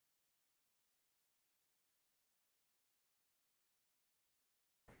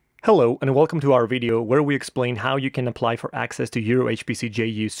Hello and welcome to our video where we explain how you can apply for access to EuroHPC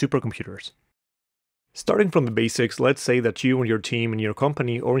JU supercomputers. Starting from the basics, let's say that you and your team in your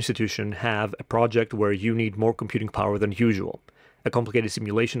company or institution have a project where you need more computing power than usual, a complicated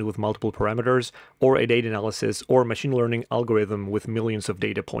simulation with multiple parameters, or a data analysis or machine learning algorithm with millions of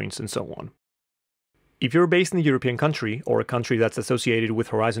data points and so on. If you're based in a European country, or a country that's associated with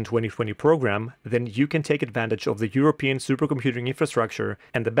Horizon 2020 program, then you can take advantage of the European supercomputing infrastructure,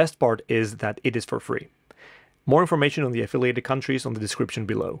 and the best part is that it is for free. More information on the affiliated countries on the description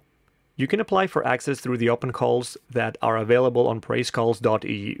below. You can apply for access through the open calls that are available on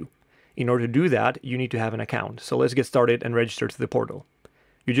praisecalls.eu. In order to do that, you need to have an account, so let's get started and register to the portal.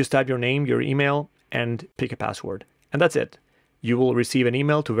 You just type your name, your email, and pick a password. And that's it. You will receive an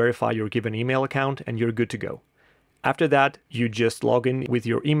email to verify your given email account and you're good to go. After that, you just log in with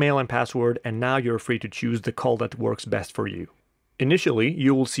your email and password, and now you're free to choose the call that works best for you. Initially,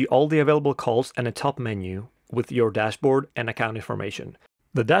 you will see all the available calls and a top menu with your dashboard and account information.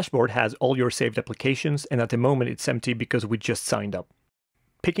 The dashboard has all your saved applications, and at the moment it's empty because we just signed up.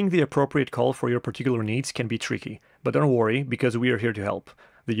 Picking the appropriate call for your particular needs can be tricky, but don't worry because we are here to help.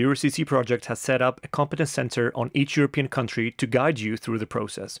 The EuroHPC project has set up a competence center on each European country to guide you through the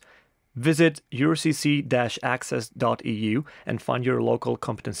process. Visit eurohpc-access.eu and find your local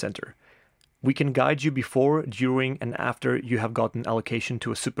competence center. We can guide you before, during, and after you have gotten allocation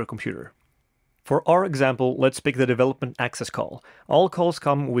to a supercomputer. For our example, let's pick the development access call. All calls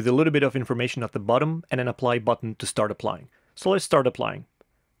come with a little bit of information at the bottom and an apply button to start applying. So let's start applying.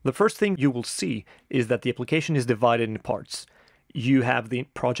 The first thing you will see is that the application is divided in parts. You have the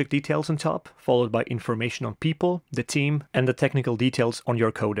project details on top, followed by information on people, the team, and the technical details on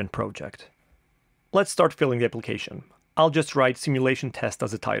your code and project. Let's start filling the application. I'll just write simulation test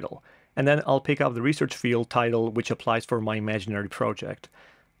as a title, and then I'll pick up the research field title which applies for my imaginary project.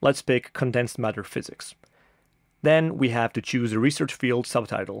 Let's pick condensed matter physics. Then we have to choose a research field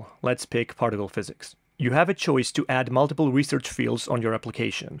subtitle. Let's pick particle physics. You have a choice to add multiple research fields on your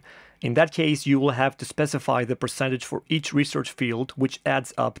application. In that case, you will have to specify the percentage for each research field, which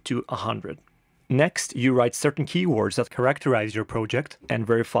adds up to 100. Next, you write certain keywords that characterize your project and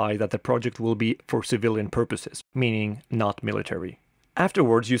verify that the project will be for civilian purposes, meaning not military.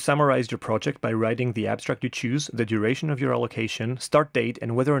 Afterwards, you summarize your project by writing the abstract you choose, the duration of your allocation, start date,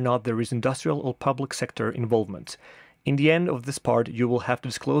 and whether or not there is industrial or public sector involvement. In the end of this part, you will have to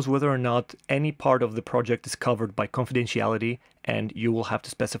disclose whether or not any part of the project is covered by confidentiality, and you will have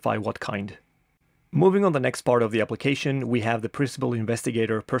to specify what kind. Moving on the next part of the application, we have the principal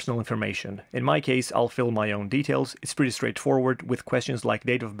investigator personal information. In my case, I'll fill my own details. It's pretty straightforward with questions like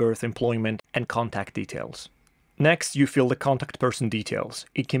date of birth, employment, and contact details. Next, you fill the contact person details.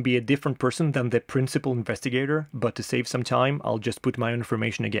 It can be a different person than the principal investigator, but to save some time, I'll just put my own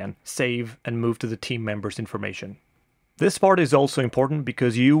information again, save, and move to the team members' information. This part is also important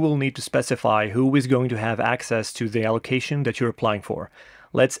because you will need to specify who is going to have access to the allocation that you're applying for.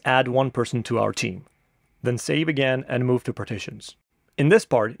 Let's add one person to our team. Then save again and move to partitions. In this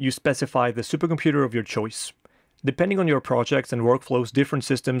part, you specify the supercomputer of your choice. Depending on your projects and workflows, different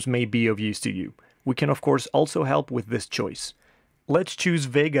systems may be of use to you. We can of course also help with this choice. Let's choose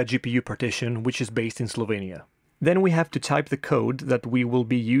Vega GPU partition, which is based in Slovenia. Then we have to type the code that we will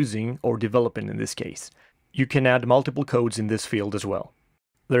be using or developing in this case. You can add multiple codes in this field as well.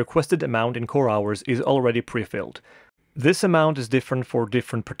 The requested amount in core hours is already pre-filled. This amount is different for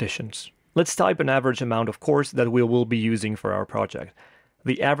different partitions. Let's type an average amount of cores that we will be using for our project.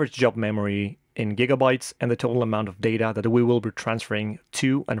 The average job memory in gigabytes and the total amount of data that we will be transferring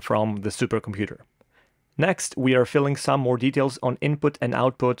to and from the supercomputer. Next, we are filling some more details on input and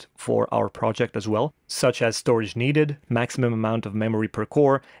output for our project as well, such as storage needed, maximum amount of memory per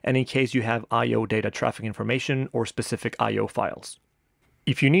core, and in case you have I/O data traffic information or specific I/O files.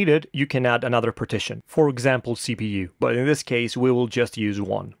 If you need it, you can add another partition, for example CPU, but in this case we will just use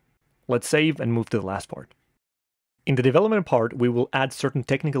one. Let's save and move to the last part. In the development part, we will add certain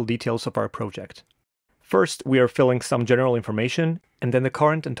technical details of our project. First, we are filling some general information, and then the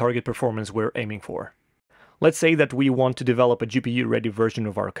current and target performance we're aiming for. Let's say that we want to develop a GPU-ready version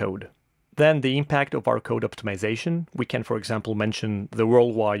of our code. Then the impact of our code optimization. We can, for example, mention the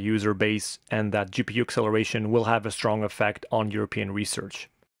worldwide user base and that GPU acceleration will have a strong effect on European research.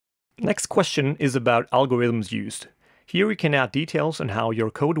 Next question is about algorithms used. Here we can add details on how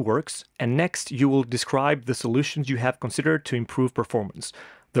your code works, and next you will describe the solutions you have considered to improve performance,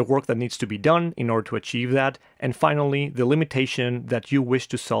 the work that needs to be done in order to achieve that, and finally the limitation that you wish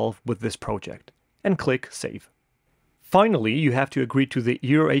to solve with this project. And click Save. Finally, you have to agree to the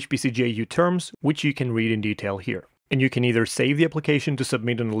EuroHPC JU terms, which you can read in detail here. And you can either save the application to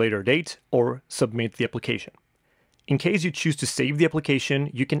submit on a later date or submit the application. In case you choose to save the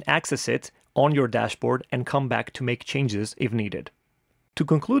application, you can access it on your dashboard and come back to make changes if needed. To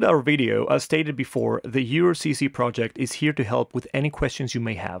conclude our video, as stated before, the EuroHPC project is here to help with any questions you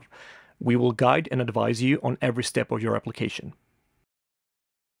may have. We will guide and advise you on every step of your application.